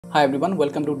Hi everyone,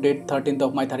 welcome to day 13th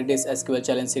of my 30 days SQL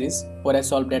challenge series where I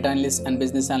solve Data Analyst and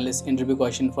Business Analyst interview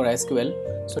question for SQL.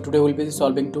 So today we'll be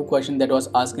solving two questions that was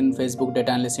asked in Facebook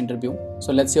Data Analyst interview.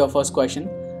 So let's see our first question.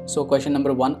 So question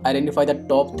number 1, identify the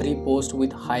top 3 posts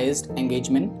with highest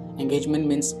engagement. Engagement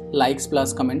means likes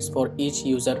plus comments for each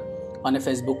user on a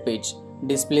Facebook page.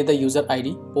 Display the user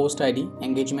ID, post ID,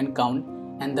 engagement count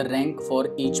and the rank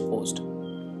for each post.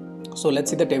 So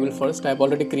let's see the table first. I've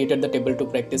already created the table to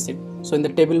practice it. So in the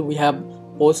table we have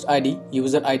post ID,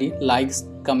 user ID, likes,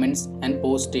 comments and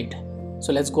post date.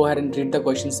 So let's go ahead and read the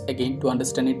questions again to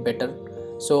understand it better.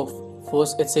 So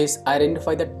first it says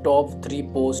identify the top 3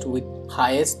 posts with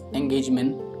highest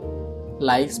engagement,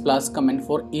 likes plus comment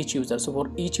for each user. So for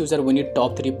each user we need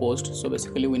top 3 posts. So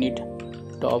basically we need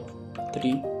top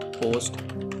 3 posts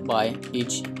by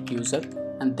each user.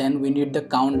 And then we need the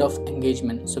count of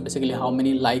engagement. So basically how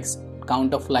many likes,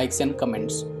 count of likes and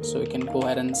comments. So we can go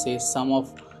ahead and say sum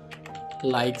of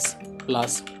likes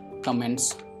plus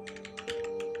comments,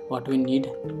 what we need.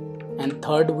 And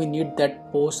third, we need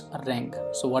that post rank.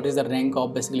 So what is the rank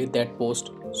of basically that post?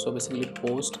 So basically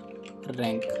post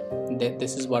rank,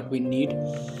 this is what we need.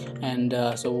 And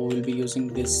so we will be using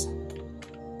this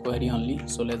query only.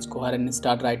 So let's go ahead and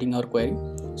start writing our query.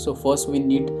 So first we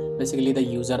need basically the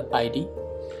user ID.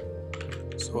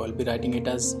 So I'll be writing it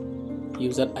as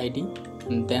user ID,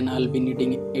 and then I'll be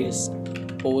needing is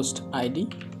post ID.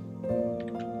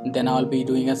 Then I'll be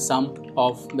doing a sum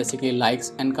of basically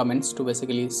likes and comments to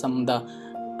basically sum the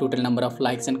total number of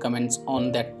likes and comments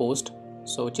on that post.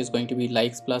 So which is going to be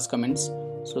likes plus comments.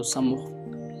 So sum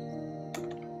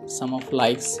of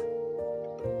likes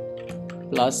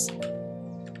plus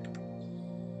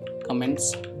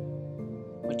comments,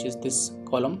 which is this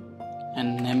column,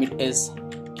 and name it as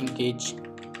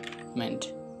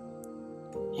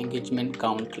engagement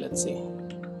count, let's say.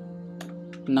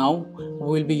 Now we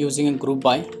will be using a group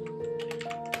by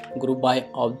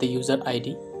of the user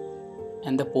ID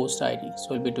and the post ID.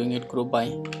 So we'll be doing it group by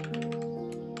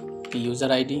the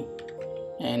user ID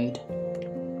and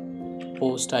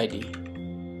post ID.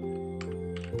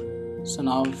 So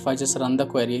now if I just run the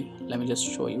query, let me just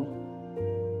show you.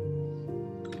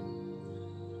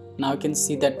 Now you can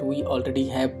see that we already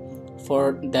have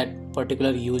for that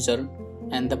particular user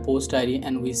and the post ID,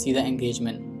 and we see the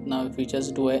engagement. Now if we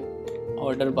just do a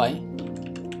order by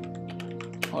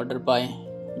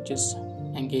which is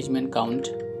engagement count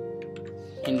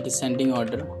in descending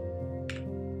order,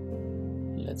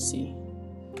 let's see.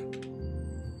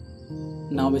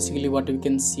 Now basically what we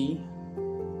can see,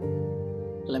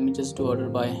 let me just do order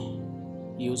by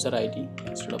user ID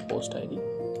instead of post ID.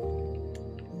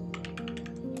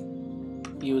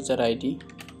 User ID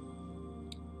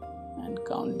and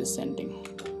count descending.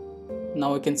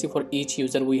 Now we can see for each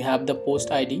user we have the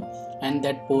post ID and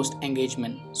that post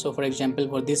engagement. So for example,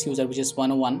 for this user which is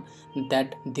 101,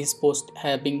 that this post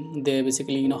having the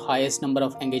basically highest number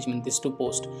of engagement, these 2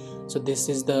 posts. So this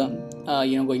is the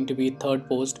going to be third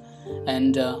post.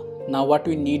 And now what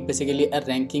we need basically a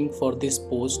ranking for this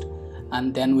post,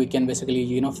 and then we can basically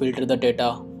filter the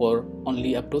data for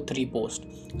only up to 3 posts.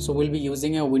 So we'll be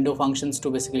using a window functions to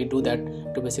basically do that,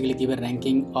 to basically give a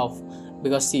ranking of,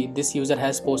 because see this user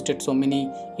has posted so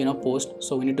many posts,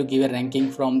 so we need to give a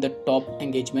ranking from the top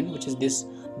engagement, which is this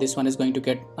one is going to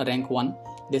get a rank 1,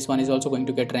 this one is also going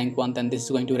to get rank 1, then this is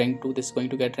going to rank 2, this is going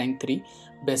to get rank 3.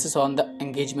 Basis on the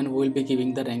engagement we will be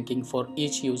giving the ranking for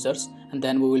each users, and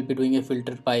then we will be doing a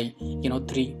filter by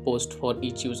 3 posts for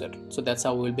each user. So that's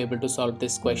how we will be able to solve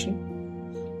this question.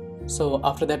 So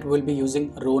after that we will be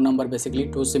using row number basically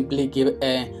to simply give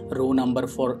a row number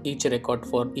for each record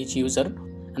for each user,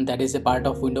 and that is a part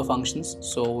of window functions.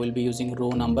 So we'll be using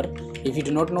row number. If you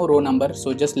do not know row number,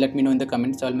 so just let me know in the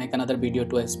comments. I'll make another video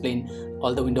to explain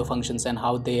all the window functions and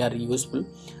how they are useful.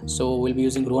 So we'll be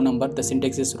using row number. The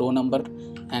syntax is row number,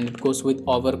 and it goes with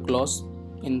over clause.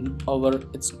 In over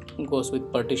it goes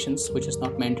with partitions, which is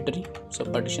not mandatory. So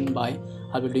partition by,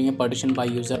 I'll be doing a partition by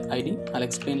user ID. I'll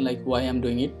explain like why I'm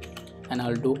doing it, and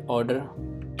I'll do order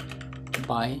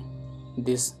by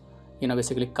this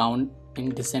basically count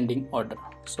in descending order.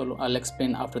 So I'll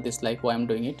explain after this like why I'm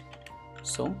doing it.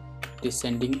 So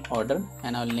descending order,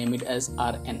 and I'll name it as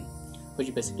RN, which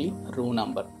is basically row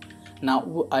number.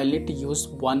 Now I'll need to use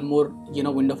one more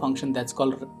window function that's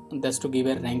to give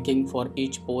a ranking for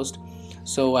each post.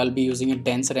 So I'll be using a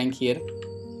dense rank here,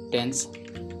 dense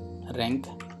rank,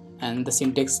 and the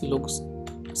syntax looks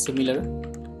similar.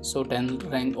 So dense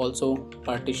rank also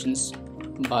partitions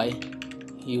by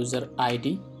user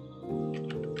ID.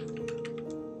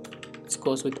 It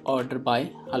goes with order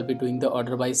by. I'll be doing the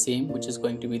order by same, which is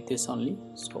going to be this only.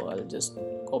 So I'll just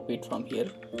copy it from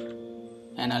here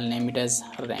and I'll name it as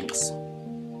ranks.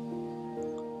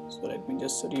 So let me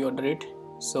just reorder it.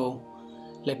 So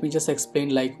let me just explain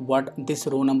like what this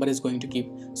row number is going to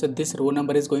keep. So this row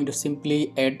number is going to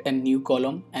simply add a new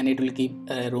column, and it will keep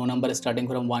a row number starting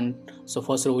from 1. So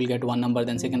first row will get 1 number,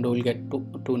 then second row will get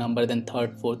 2 number, then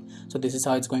third, fourth. So this is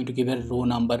how it's going to give a row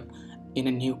number in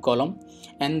a new column.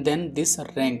 And then this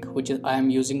rank, which is I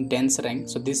am using dense rank.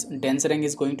 So this dense rank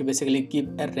is going to basically give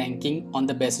a ranking on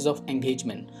the basis of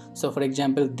engagement. So for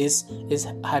example, this is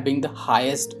having the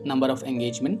highest number of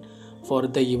engagement for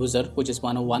the user, which is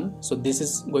 101. So this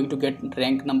is going to get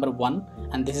rank number 1,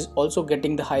 and this is also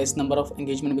getting the highest number of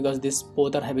engagement because this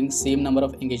both are having same number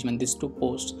of engagement, these two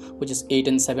posts, which is 8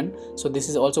 and 7. So this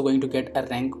is also going to get a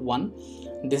rank 1.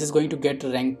 This is going to get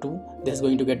rank 2. This is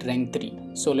going to get rank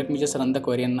 3. So let me just run the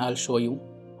query and I'll show you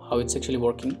how it's actually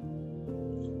working.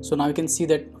 So now you can see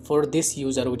that for this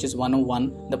user, which is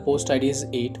 101, the post ID is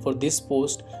 8. For this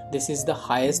post, this is the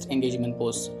highest engagement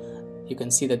post. You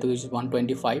can see that this is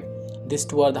 125. These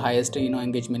two are the highest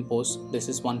engagement posts. This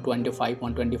is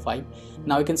 125.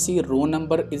 Now you can see row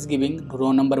number is giving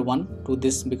row number 1 to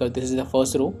this because this is the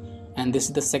first row, and this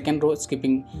is the second row, it's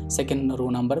giving second row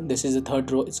number. This is the third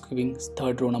row, it's giving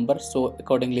third row number. So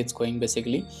accordingly it's going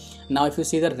basically. Now if you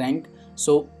see the rank,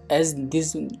 so as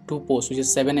these two posts, which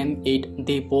is 7 and 8,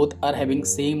 they both are having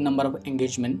same number of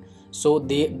engagement, so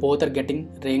they both are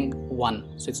getting rank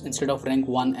 1. So it's instead of rank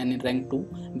 1 and rank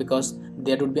 2, because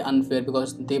that would be unfair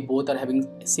because they both are having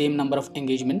same number of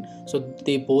engagement, so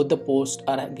they both the posts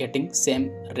are getting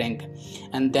same rank.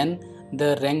 And then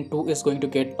the rank 2 is going to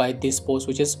get by this post,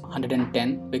 which is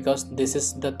 110, because this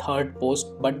is the third post,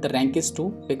 but the rank is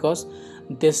 2 because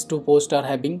these two posts are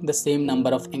having the same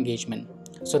number of engagement.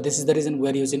 So this is the reason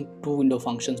we're using two window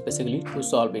functions basically to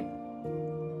solve it.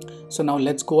 So now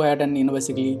let's go ahead and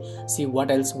basically see what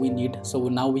else we need. So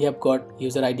now we have got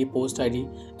user ID, post ID,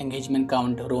 engagement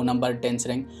count, row number, dense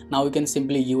rank. Now we can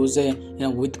simply use a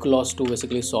with clause to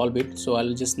basically solve it. So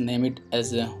I'll just name it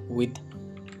as with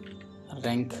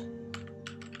rank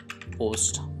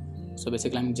post. So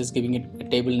basically I'm just giving it a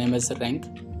table name as rank.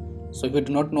 So if you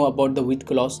do not know about the with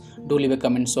clause, do leave a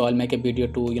comment, so I'll make a video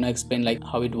to explain like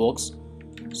how it works.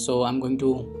 So I'm going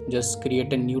to just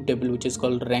create a new table which is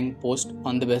called rank post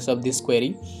on the basis of this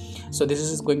query. So this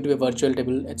is going to be a virtual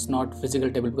table, it's not physical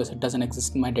table because it doesn't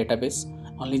exist in my database,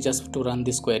 only just to run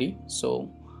this query. So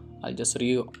I'll just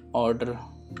reorder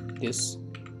this.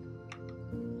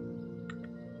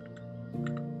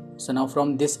 So now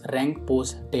from this rank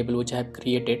post table which I have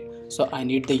created, so I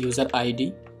need the user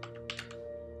ID,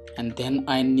 and then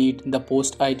I need the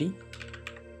post ID,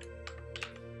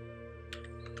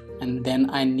 and then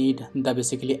I need the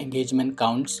basically engagement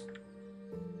counts.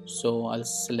 So I'll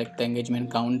select the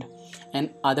engagement count,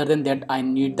 and other than that I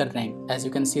need the rank. As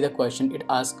you can see the question, it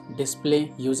asks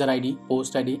display user ID,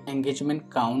 post ID,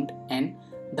 engagement count and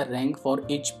the rank for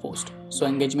each post. So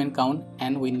engagement count,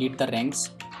 and we need the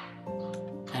ranks,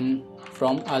 and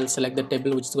from I'll select the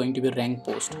table which is going to be rank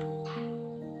post.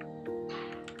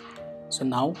 So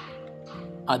now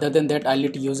other than that I'll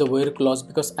need to use a where clause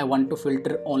because I want to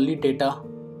filter only data,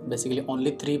 basically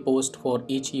only 3 posts for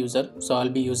each user. So I'll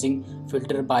be using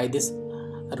filter by this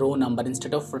row number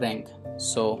instead of rank.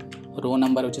 So row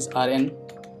number, which is RN,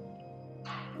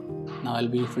 now I'll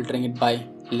be filtering it by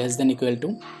less than equal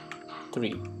to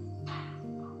 3.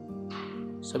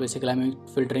 So basically I'm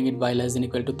filtering it by less than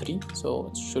equal to 3, so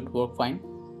it should work fine.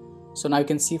 So now you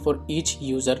can see for each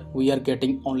user we are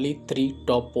getting only 3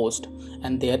 top posts,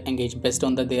 and they are engaged based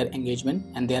on their engagement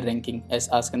and their ranking as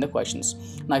asked in the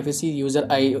questions. Now if you see user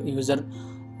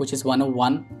which is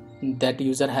 101, that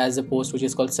user has a post which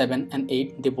is called 7 and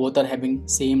 8. They both are having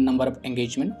same number of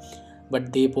engagement,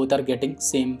 but they both are getting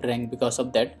same rank because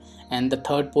of that. And the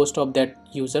third post of that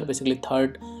user, basically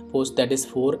third post, that is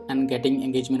 4 and getting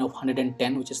engagement of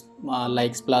 110, which is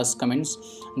likes plus comments,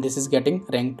 this is getting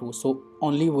rank 2. So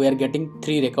only we are getting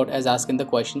 3 record as asked in the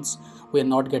questions. We are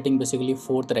not getting basically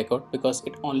 4th record because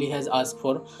it only has asked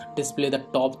for display the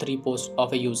top 3 posts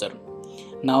of a user.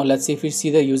 Now let's see if we see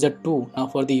the user 2. Now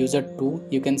for the user 2,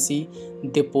 you can see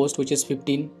the post which is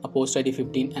 15, a post ID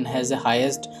 15, and has the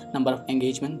highest number of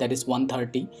engagement, that is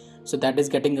 130. So that is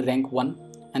getting rank 1.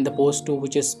 And the post 2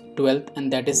 which is 12th,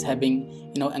 and that is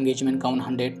having engagement count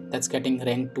 100, that's getting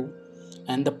rank 2.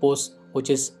 And the post which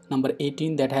is number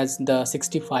 18, that has the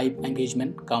 65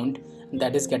 engagement count,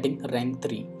 that is getting rank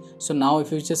 3. So now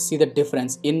if you just see the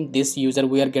difference in this user,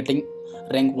 we are getting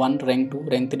rank 1, rank 2,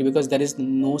 rank 3 because there is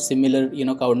no similar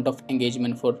count of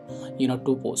engagement for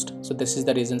 2 posts. So this is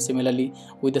the reason. Similarly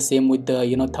with the same with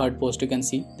the third post, you can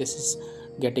see this is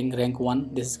getting rank 1,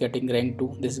 this is getting rank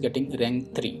 2, this is getting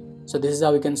rank 3. So this is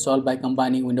how we can solve by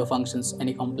combining window functions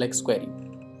any complex query.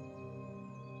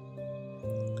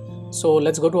 So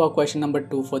let's go to our question number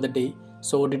 2 for the day.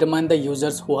 So determine the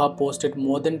users who have posted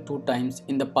more than 2 times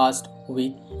in the past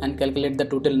week and calculate the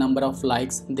total number of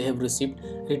likes they have received.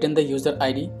 Return the user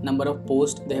ID, number of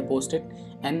posts they have posted,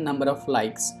 and number of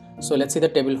likes. So let's see the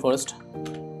table first.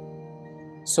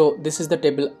 So this is the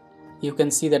table. You can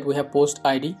see that we have post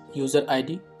ID, user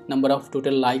ID, number of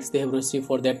total likes they have received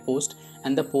for that post,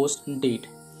 and the post date.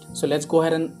 So let's go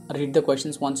ahead and read the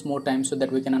questions once more time so that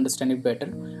we can understand it better.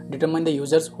 Determine the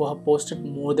users who have posted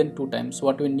more than 2 times. So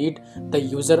what we need, the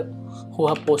user who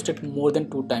have posted more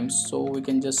than 2 times. So we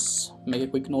can just make a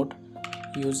quick note.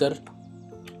 User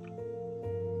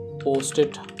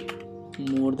posted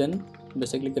more than,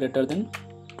 basically greater than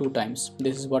 2 times.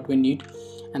 This is what we need.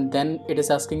 And then it is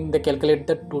asking the calculate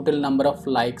the total number of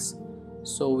likes.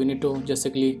 So we need to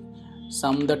basically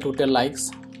sum the total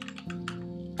likes.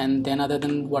 And then other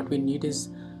than what we need is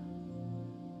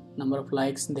number of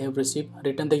likes they have received.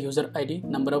 Return the user ID,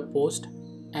 number of posts,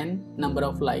 and number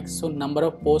of likes. So number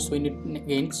of posts we need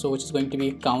again, so which is going to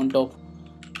be count of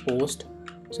post.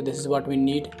 So this is what we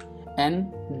need,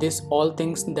 and this all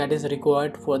things that is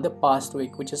required for the past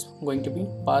week, which is going to be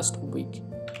past week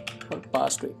or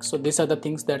past week. So these are the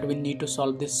things that we need to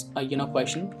solve this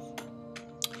question.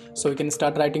 So we can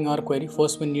start writing our query.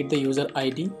 First we need the user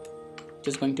ID, which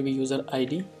is going to be user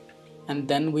ID, and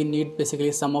then we need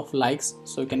basically sum of likes.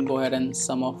 So you can go ahead and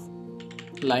sum of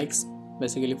likes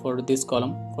basically for this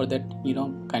column, for that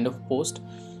kind of post.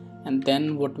 And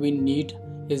then what we need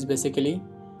is basically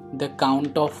the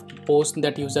count of post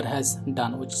that user has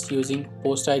done, which is using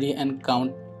post ID and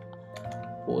count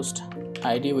post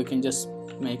ID. We can just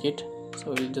make it,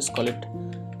 so we'll just call it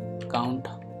count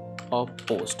of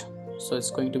post. So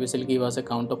it's going to basically give us a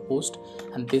count of post,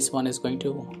 and this one is going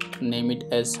to name it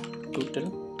as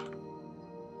total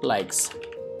likes.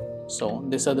 So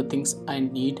these are the things I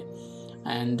need,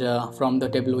 and from the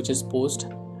table which is post.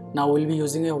 Now we'll be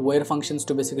using a where functions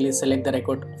to basically select the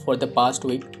record for the past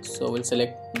week. So we'll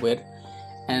select where,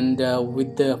 and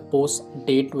with the post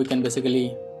date we can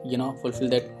basically fulfill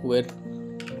that where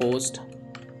post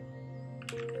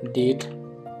date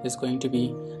is going to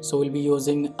be. So we'll be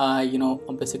using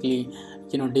basically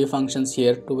day functions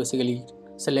here to basically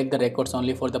select the records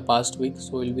only for the past week.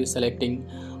 So we'll be selecting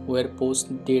where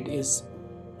post date is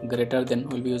greater than,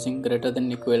 we'll be using greater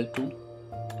than equal to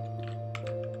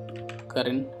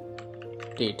current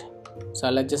date. So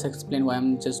I'll just explain why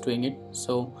I'm just doing it.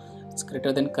 So it's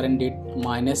greater than current date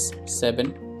minus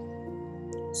 7.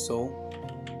 So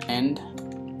and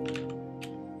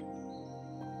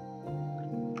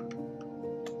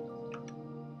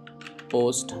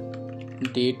post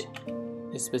date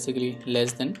is basically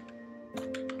less than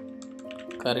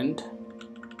current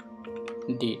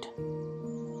date.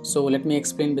 So let me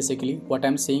explain basically what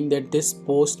I'm saying, that this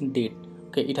post date,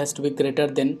 okay, it has to be greater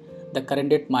than the current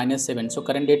date minus 7. So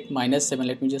current date minus 7,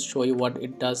 let me just show you what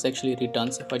it does actually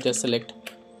returns. If I just select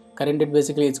current date,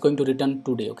 basically it's going to return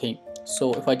today. Okay,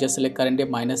 so if I just select current date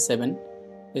minus 7,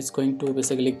 it's going to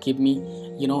basically give me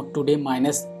today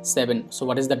minus 7. So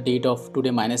what is the date of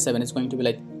today minus 7? It's going to be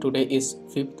like today is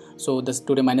 5th, so this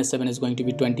today minus 7 is going to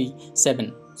be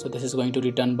 27. So this is going to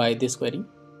return by this query.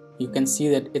 You can see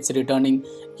that it's returning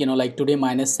like today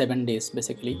minus 7 days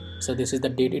basically. So this is the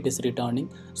date it is returning.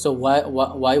 So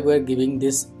why we're giving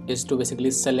this is to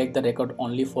basically select the record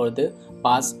only for the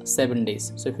past 7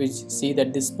 days. So if we see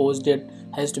that this post date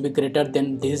has to be greater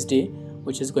than this day,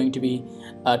 which is going to be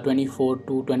 24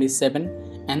 to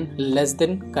 27, and less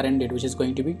than current date, which is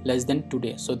going to be less than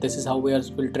today. So this is how we are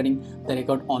filtering the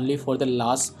record only for the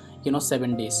last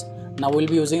 7 days. Now we'll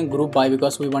be using group by,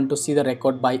 because we want to see the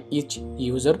record by each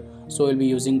user. So we'll be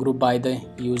using group by the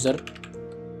user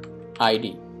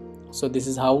ID. So this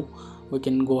is how we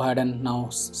can go ahead and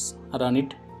now run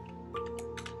it.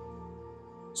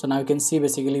 So now you can see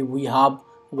basically we have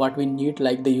what we need,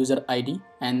 like the user ID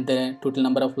and the total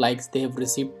number of likes they have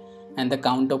received and the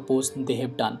count of posts they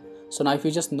have done. So now if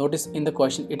you just notice in the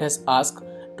question, it has asked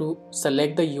to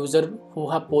select the user who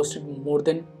have posted more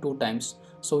than 2 times.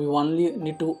 So we only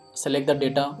need to select the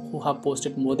data who have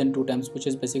posted more than 2 times, which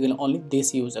is basically only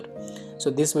this user. So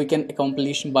this we can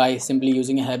accomplish by simply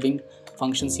using having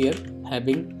functions here,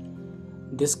 having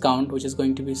this count, which is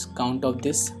going to be count of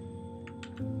this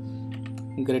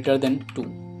greater than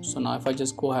 2. So now if I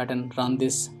just go ahead and run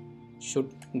this,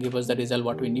 should give us the result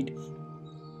what we need.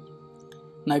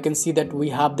 Now you can see that we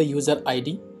have the user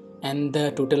ID and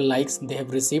the total likes they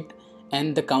have received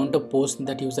and the count of posts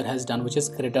that user has done, which is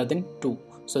greater than 2.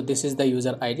 So this is the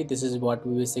user ID. This is what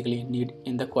we basically need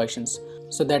in the questions.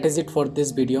 So that is it for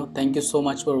this video. Thank you so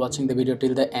much for watching the video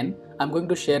till the end. I'm going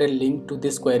to share a link to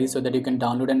this query so that you can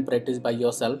download and practice by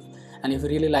yourself. And if you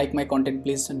really like my content,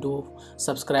 please do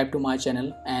subscribe to my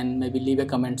channel and maybe leave a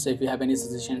comment if you have any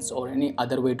suggestions or any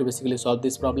other way to basically solve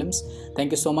these problems.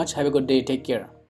 Thank you so much. Have a good day. Take care.